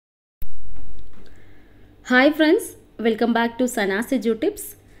Hi friends, welcome back to Sana's Edu Tips.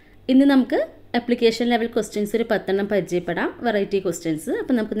 ഇന്ന് നമുക്ക് application level questions ഒരു 10 പരിചയപ്പെടാം, variety questions.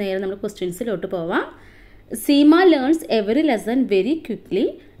 അപ്പോൾ നമുക്ക് നേരെ നമ്മുടെ questionസിലോട്ട് പോവാം. Seema learns every lesson very quickly,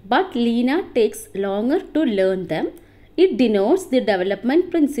 but Leena takes longer to learn them. It denotes the development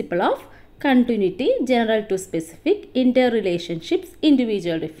principle of continuity, general to specific, interrelationships,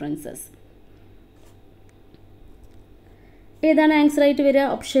 individual differences. ഏതാണ് answer ആയിട്ട് വരിക?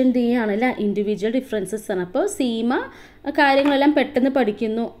 ഓപ്ഷൻ ഡി ആണല്ലേ, individual differences ആണ്. അപ്പോൾ സീമ കാര്യങ്ങളെല്ലാം പെട്ടെന്ന്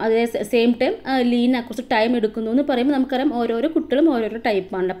പഠിക്കുന്നു, അതേ സെയിം ടൈം ലീന കുറച്ച് ടൈം എടുക്കുന്നു എന്ന് പറയുമ്പോൾ നമുക്കറിയാം ഓരോരോ കുട്ടികളും ഓരോരോ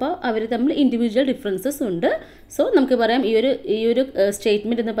ടൈപ്പാണ്. അപ്പോൾ അവർ തമ്മിൽ ഇൻഡിവിജ്വൽ ഡിഫറൻസസ് ഉണ്ട്. സോ നമുക്ക് പറയാം ഈ ഒരു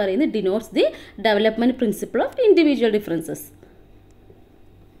സ്റ്റേറ്റ്മെൻറ്റ് എന്ന് പറയുന്നത് denotes the development principle of individual differences.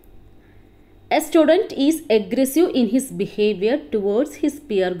 A student is aggressive in his behavior towards his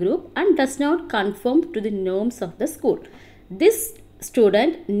peer group and does not conform to the norms of the school. This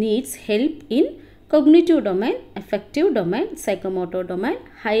student needs help in cognitive domain, affective domain, psychomotor domain,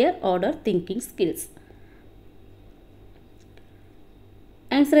 higher order thinking skills.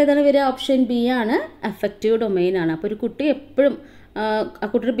 Answer ഏതാണ് വരിക? Option B ആണ്, affective domain ആണ്. അപ്പോൾ ഒരു കുട്ടി എപ്പോഴും ആ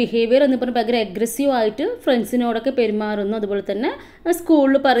കുട്ടിയുടെ ബിഹേവിയർ എന്ന് പറഞ്ഞാൽ ഭയങ്കര അഗ്രസീവ് ആയിട്ട് ഫ്രണ്ട്സിനോടൊക്കെ പെരുമാറുന്നു, അതുപോലെ തന്നെ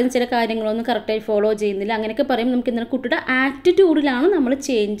സ്കൂളിൽ പറയുന്ന ചില കാര്യങ്ങളൊന്നും കറക്റ്റായി ഫോളോ ചെയ്യുന്നില്ല, അങ്ങനെയൊക്കെ പറയുമ്പോൾ നമുക്ക് എന്താണ് കുട്ടിയുടെ ആറ്റിറ്റ്യൂഡിലാണ് നമ്മൾ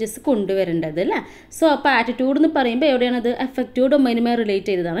ചേഞ്ചസ് കൊണ്ടുവരേണ്ടത് അല്ലേ. സോ അപ്പോൾ ആറ്റിറ്റ്യൂഡ് എന്ന് പറയുമ്പോൾ എവിടെയാണത്? അഫക്റ്റീവ് ഡൊമൈനുമായി റിലേറ്റ്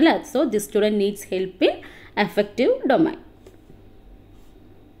ചെയ്തതാണ് അല്ലേ. So this student needs help in affective domain.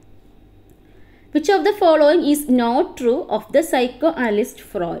 Which of the following is not true of the psychoanalyst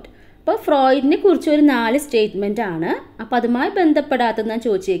Freud? അപ്പോൾ ഫ്രോയിഡിനെ കുറിച്ച് ഒരു 4 സ്റ്റേറ്റ്മെൻ്റ് ആണ്. അപ്പോൾ അതുമായി ബന്ധപ്പെടാത്തതാണ്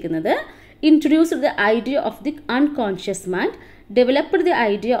ചോദിച്ചിരിക്കുന്നത്. Introduced the idea of the unconscious mind, developed the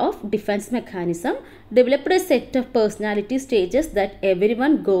idea of defence mechanism, developed A set of personality stages that every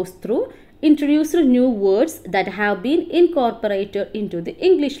one goes through, introduced new words that have been incorporated in to the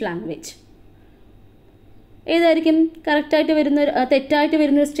English language. ഏതായിരിക്കും കറക്റ്റായിട്ട് വരുന്ന തെറ്റായിട്ട്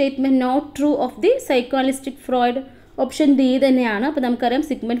വരുന്നൊരു statement? Not true of the സൈക്കോഅനലിസ്റ്റിക് Freud. Option D തന്നെയാണ്. അപ്പോൾ നമുക്കറിയാം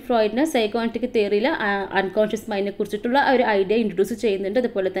Sigmund ഫ്രോയിഡിൻ്റെ psychoanalytic തിയറിയിൽ unconscious മൈൻഡിനെ കുറിച്ചിട്ടുള്ള ഒരു ഐഡിയ ഇൻട്രൊഡ്യൂസ് ചെയ്യുന്നുണ്ട്.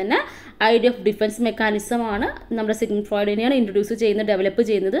 അതുപോലെ തന്നെ ഐഡിയ ഓഫ് ഡിഫെൻസ് മെക്കാനിസം ആണ് നമ്മുടെ സിഗ്മണ്ട് ഫ്രോയിഡിനെയാണ് ഇൻട്രൊഡ്യൂസ് ചെയ്യുന്നത്, ഡെവലപ്പ്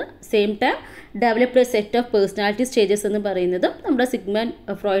ചെയ്യുന്നത്. Same time developed set of personality stages എന്ന് പറയുന്നതും നമ്മുടെ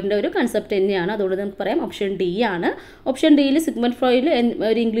സിഗ്മണ്ട് ഫ്രോയിഡിൻ്റെ ഒരു കൺസെപ്റ്റ് തന്നെയാണ്. അതുകൊണ്ട് നമുക്ക് പറയാം ഓപ്ഷൻ ഡി ആണ്. ഓപ്ഷൻ ഡിയിൽ സിഗ്മണ്ട് ഫ്രോയിഡിൽ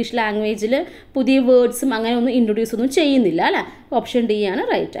ഒരു ഇംഗ്ലീഷ് ലാംഗ്വേജിൽ പുതിയ വേർഡ്സും അങ്ങനെ ഒന്നും ഇൻട്രൊഡ്യൂസ് ഒന്നും ചെയ്യുന്നില്ല അല്ലേ. ഓപ്ഷൻ ഡി ആണ്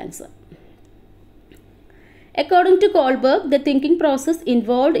right answer. According to Kohlberg, the thinking process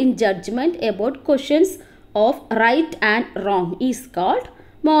involved in judgment about questions of right and wrong is called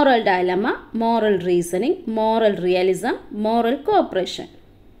moral dilemma, moral reasoning, moral realism, moral cooperation.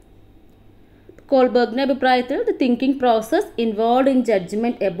 കോൾബർഗിൻ്റെ അഭിപ്രായത്തിൽ the thinking process involved in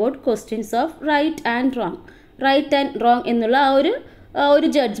judgment about questions of right and wrong എന്നുള്ള ആ ഒരു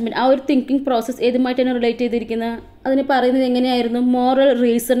judgement, ആ ഒരു thinking process ഏതുമായിട്ടാണ് relate ചെയ്തിരിക്കുന്നത്? അതിന് പറയുന്നത് എങ്ങനെയായിരുന്നു? മോറൽ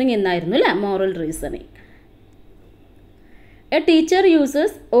റീസണിങ് എന്നായിരുന്നു അല്ലേ, moral reasoning. A teacher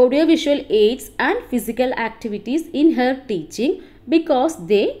uses audiovisual aids and physical activities in her teaching because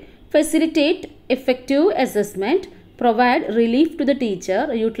they facilitate effective assessment, provide relief to the teacher,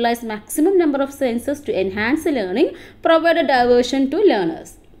 utilize maximum number of senses to enhance learning, provide a diversion to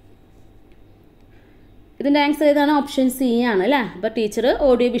learners. ഇതിൻ്റെ answer ഏതാണ്? Option C ആണ് അല്ലേ. അപ്പോൾ teacher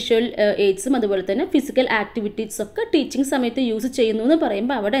audio visual എയ്ഡ്സും അതുപോലെ തന്നെ physical ആക്ടിവിറ്റീസും ഒക്കെ teaching സമയത്ത് യൂസ് ചെയ്യുന്നു എന്ന്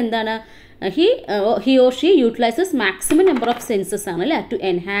പറയുമ്പോൾ അവിടെ എന്താണ്? he or she utilizes maximum number of senses ആണ് അല്ലേ, to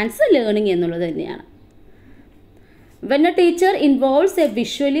enhance learning എന്നുള്ളത് തന്നെയാണ്. When a teacher involves a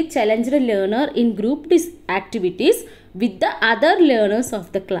visually challenged learner in group activities with the other learners of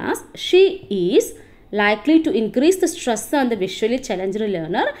the class, she is likely to increase the stress on the visually challenged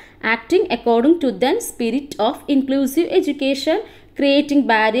learner, acting according to the spirit of inclusive education, creating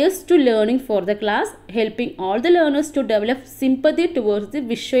barriers to learning for the class, helping all the learners to develop sympathy towards the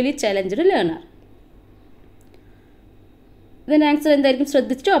visually challenged learner. ഇതിൻ്റെ answer എന്തായിരിക്കും?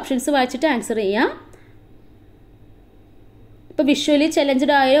 ശ്രദ്ധിച്ചിട്ട് options വായിച്ചിട്ട് answer ചെയ്യാം. ഇപ്പോൾ visually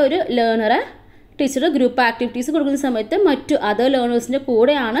challenged ആയ ഒരു ലേണറെ teacher group activities കൊടുക്കുന്ന സമയത്ത് മറ്റു അതർ ലേണേഴ്സിൻ്റെ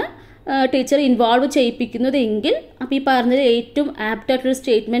കൂടെയാണ് ടീച്ചർ ഇൻവോൾവ് ചെയ്യിപ്പിക്കുന്നത് എങ്കിൽ അപ്പോൾ ഈ പറഞ്ഞതിൽ ഏറ്റവും ആപ്റ്റായിട്ടൊരു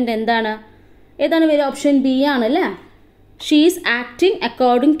സ്റ്റേറ്റ്മെൻറ്റ് എന്താണ്? ഏതാണ് വരിക? ഓപ്ഷൻ ബി ആണല്ലേ. She is acting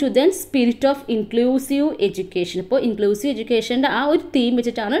according to the spirit of inclusive education. ഇപ്പോൾ ഇൻക്ലൂസീവ് എഡ്യൂക്കേഷൻ്റെ ആ ഒരു തീം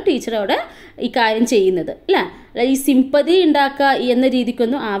വെച്ചിട്ടാണ് ടീച്ചർ അവിടെ ഈ കാര്യം ചെയ്യുന്നത് അല്ലേ. ഈ സിമ്പതി ഉണ്ടാക്കുക എന്ന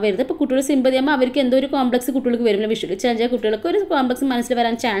രീതിക്കൊന്നും ആവരുത്. ഇപ്പോൾ കുട്ടികൾ സിമ്പതി ആകുമ്പോൾ അവർക്ക് എന്തോ ഒരു കോംപ്ലക്സ് കുട്ടികൾക്ക് വരുമ്പോൾ വിഷ്വലി ചാൻസ് കുട്ടികൾക്ക് ഒരു കോംപ്ലക്സ് മനസ്സിൽ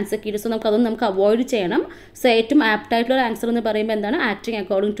വരാൻ ചാൻസ് ഒക്കെ ഉണ്ട്. സോ നമുക്ക് അവോയ്ഡ് ചെയ്യണം. സോ ഏറ്റവും ആപ്റ്റായിട്ടുള്ള ആൻസർ എന്ന് പറയുമ്പോൾ എന്താണ്? Acting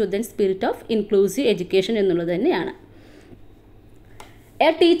according to the spirit of inclusive education എന്നുള്ളത് തന്നെയാണ്.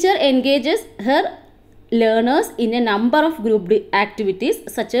 A teacher engages her learners in a number of group activities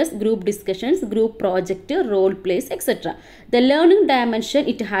such as group discussions, group project, role plays, etc. The learning dimension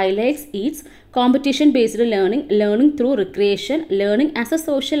it highlights is competition-based learning, learning through recreation, learning as a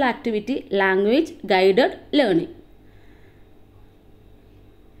social activity, language guided learning.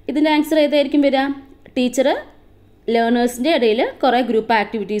 ഇതിൻ്റെ answer ഏതായിരിക്കും വരിക? Teacher ലേണേഴ്സിൻ്റെ ഇടയിൽ കുറേ group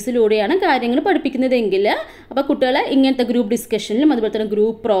ആക്ടിവിറ്റീസിലൂടെയാണ് കാര്യങ്ങൾ പഠിപ്പിക്കുന്നതെങ്കിൽ അപ്പോൾ കുട്ടികളെ ഇങ്ങനത്തെ group ഡിസ്കഷനിലും അതുപോലെ തന്നെ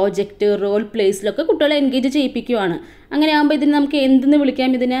ഗ്രൂപ്പ് പ്രോജക്റ്റ്, റോൾ പ്ലേസിലൊക്കെ കുട്ടികളെ എൻഗേജ് ചെയ്യിപ്പിക്കുകയാണ്. അങ്ങനെ ആകുമ്പോൾ ഇതിന് നമുക്ക് എന്തെന്ന്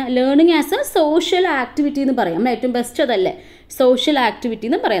വിളിക്കാം? ഇതിനെ learning as A social activity എന്ന് പറയാം. നമ്മൾ ഏറ്റവും ബെസ്റ്റ് അതല്ലേ, സോഷ്യൽ ആക്ടിവിറ്റി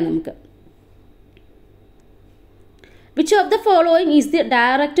എന്ന് പറയാം നമുക്ക്. Which of the following is the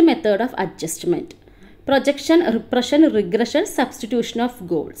direct method of adjustment? Projection, repression, regression, substitution of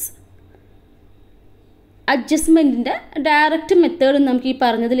goals. അഡ്ജസ്റ്റ്മെൻറ്റിൻ്റെ direct method നമുക്ക് ഈ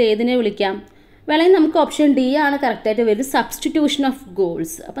പറഞ്ഞതിൽ ഏതിനെ വിളിക്കാം? വേണമെങ്കിൽ നമുക്ക് ഓപ്ഷൻ ഡി ആണ് കറക്റ്റായിട്ട് വരുന്നത്, സബ്സ്റ്റിറ്റ്യൂഷൻ ഓഫ്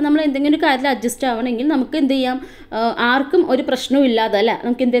ഗോൾസ്. അപ്പോൾ നമ്മൾ എന്തെങ്കിലും ഒരു കാര്യത്തിൽ അഡ്ജസ്റ്റ് ആവണമെങ്കിൽ നമുക്ക് എന്ത് ചെയ്യാം? ആർക്കും ഒരു പ്രശ്നവും ഇല്ലാതെ അല്ല,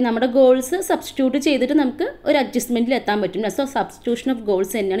 നമുക്ക് എന്ത് ചെയ്യാം? നമ്മുടെ ഗോൾസ് സബ്സ്റ്റിറ്റ്യൂട്ട് ചെയ്തിട്ട് നമുക്ക് ഒരു അഡ്ജസ്റ്റ്മെൻറ്റിൽ എത്താൻ പറ്റും. സോ സബ്സ്റ്റിറ്റ്യൂഷൻ ഓഫ്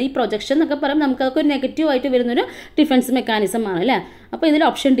ഗോൾസ് തന്നെയാണ്. ഈ പ്രൊജക്ഷൻ എന്നൊക്കെ പറയുമ്പോൾ നമുക്കതൊക്കെ ഒരു നെഗറ്റീവായിട്ട് വരുന്നൊരു ഡിഫൻസ് മെക്കാനിസം ആണ് അല്ലേ. അപ്പോൾ ഇതിൽ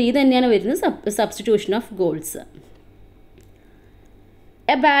ഓപ്ഷൻ ഡി തന്നെയാണ് വരുന്നത്, substitution of goals.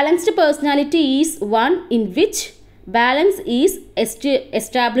 A balanced personality is one in which balance is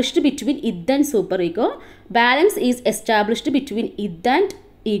established between id and superego. Balance is established between id and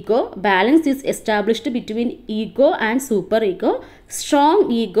ego. Balance is established between ego and superego. Strong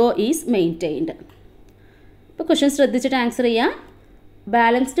ego is maintained. ഇപ്പോൾ question ശ്രദ്ധിച്ചിട്ട് answer ചെയ്യാം.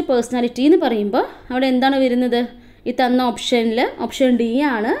 Balanced personality എന്ന് പറയുമ്പോൾ അവിടെ എന്താണ് വരുന്നത്? ഈ തന്ന ഓപ്ഷനിൽ ഓപ്ഷൻ ഡി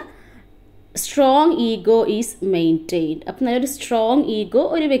ആണ്, സ്ട്രോങ് ഈഗോ ഈസ് മെയിൻറ്റെയിൻഡ്. അപ്പം നല്ലൊരു സ്ട്രോങ് ഈഗോ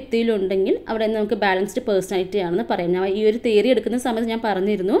ഒരു വ്യക്തിയിലുണ്ടെങ്കിൽ അവിടെ നമുക്ക് ബാലൻസ്ഡ് പേഴ്സണാലിറ്റി ആണെന്ന് പറയാം. ഞാൻ ഈ ഒരു തിയറി എടുക്കുന്ന സമയത്ത് ഞാൻ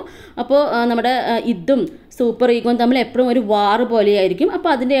പറഞ്ഞിരുന്നു. അപ്പോൾ നമ്മുടെ ഇതും സൂപ്പർ ഈഗോയും തമ്മിൽ എപ്പോഴും ഒരു വാർ പോലെയായിരിക്കും. അപ്പോൾ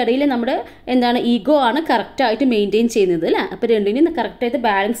അതിൻ്റെ ഇടയിൽ നമ്മുടെ എന്താണ് ഈഗോ ആണ് കറക്റ്റായിട്ട് മെയിൻറ്റെയിൻ ചെയ്യുന്നത് അല്ലേ. അപ്പോൾ രണ്ടിനും കറക്റ്റായിട്ട്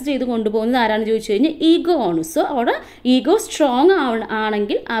ബാലൻസ് ചെയ്ത് കൊണ്ടുപോകുന്നത് ആരാണെന്ന് ചോദിച്ചു കഴിഞ്ഞാൽ ഈഗോ ആണ്. സോ അവിടെ ഈഗോ സ്ട്രോങ്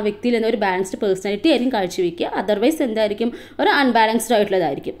ആണെങ്കിൽ ആ വ്യക്തിയിൽ എന്താ ഒരു ബാലൻസ്ഡ് പേഴ്സണാലിറ്റി ആയിരിക്കും കാഴ്ചവെക്കുക. അതർവൈസ് എന്തായിരിക്കും? ഒരു അൺബാലൻസ്ഡ്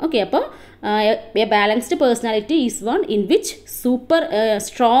ആയിട്ടുള്ളതായിരിക്കും. ഓക്കെ, അപ്പോൾ a balanced personality is one in which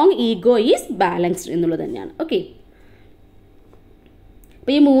strong ego is balanced എന്നുള്ളത് തന്നെയാണ്. ഓക്കെ,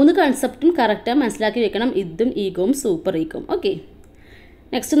 അപ്പോൾ ഈ മൂന്ന് കൺസെപ്റ്റും കറക്റ്റായി മനസ്സിലാക്കി വെക്കണം, ഇതും ഈഗോയും സൂപ്പർ ഈഗോയും. ഓക്കെ,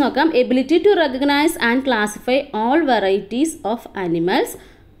 നെക്സ്റ്റ് നോക്കാം. Ability to recognise and classify all varieties of animals,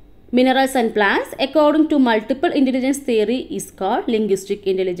 minerals and plants according to multiple intelligence theory is called linguistic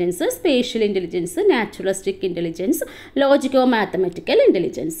intelligence, spatial intelligence, naturalistic intelligence, logico mathematical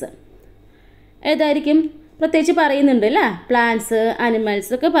intelligence. ഏതായിരിക്കും? പ്രത്യേകിച്ച് പറയുന്നുണ്ട് അല്ലേ, plants,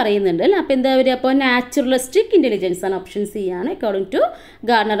 animals ഒക്കെ പറയുന്നുണ്ട് അല്ലേ. അപ്പോൾ എന്താ വരിക? അപ്പോൾ നാച്ചുറലിസ്റ്റിക് ഇൻ്റലിജൻസ് ആണ്, ഓപ്ഷൻ സി ആണ്. According to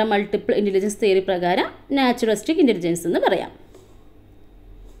Garner multiple intelligence theory പ്രകാരം നാച്ചുറലിസ്റ്റിക് ഇൻ്റലിജൻസ് എന്ന് പറയാം.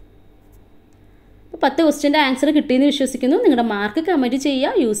 10 ക്വസ്റ്റ്യൻ്റെ ആൻസർ കിട്ടിയെന്ന് വിശ്വസിക്കുന്നു. നിങ്ങളുടെ മാർക്ക് കമൻറ്റ്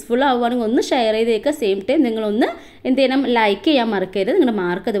ചെയ്യുക. യൂസ്ഫുൾ ആവുകയാണെങ്കിൽ ഒന്ന് ഷെയർ ചെയ്തേക്കുക. സെയിം ടൈം നിങ്ങളൊന്ന് എന്ത് ചെയ്യണം? ലൈക്ക് ചെയ്യാൻ മറക്കരുത്. നിങ്ങളുടെ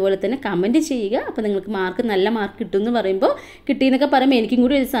മാർക്ക് അതുപോലെ തന്നെ കമൻറ്റ് ചെയ്യുക. അപ്പോൾ നിങ്ങൾക്ക് മാർക്ക് നല്ല മാർക്ക് കിട്ടുമെന്ന് പറയുമ്പോൾ, കിട്ടിയെന്നൊക്കെ പറയുമ്പോൾ എനിക്കും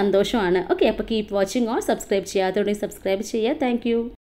കൂടി ഒരു സന്തോഷമാണ്. ഓക്കെ, അപ്പോൾ കീപ് വാച്ചിങ് ഓർ സബ്സ്ക്രൈബ് ചെയ്യാത്തതുകൊണ്ട് സബ്സ്ക്രൈബ് ചെയ്യുക. താങ്ക്